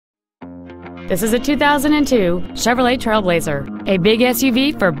This is a 2002 Chevrolet TrailBlazer, a big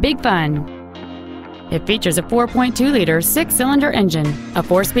SUV for big fun. It features a 4.2-liter six-cylinder engine, a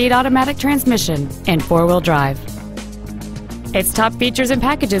 4-speed automatic transmission, and four-wheel drive. Its top features and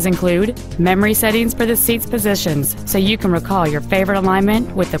packages include memory settings for the seat's positions so you can recall your favorite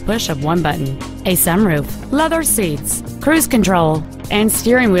alignment with the push of one button, a sunroof, leather seats, cruise control, and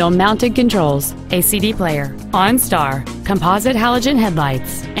steering wheel mounted controls, a CD player, OnStar, composite halogen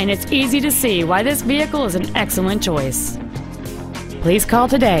headlights, and it's easy to see why this vehicle is an excellent choice. Please call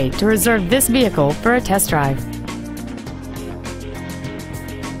today to reserve this vehicle for a test drive.